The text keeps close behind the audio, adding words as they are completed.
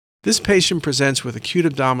This patient presents with acute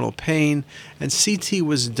abdominal pain, and CT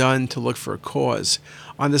was done to look for a cause.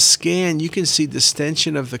 On the scan, you can see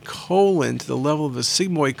distension of the colon to the level of the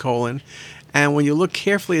sigmoid colon, and when you look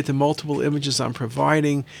carefully at the multiple images I'm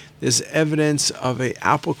providing, there's evidence of a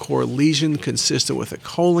apple core lesion consistent with a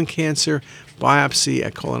colon cancer. Biopsy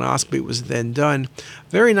at colonoscopy was then done.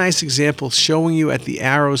 Very nice example showing you at the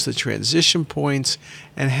arrows the transition points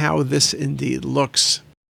and how this indeed looks.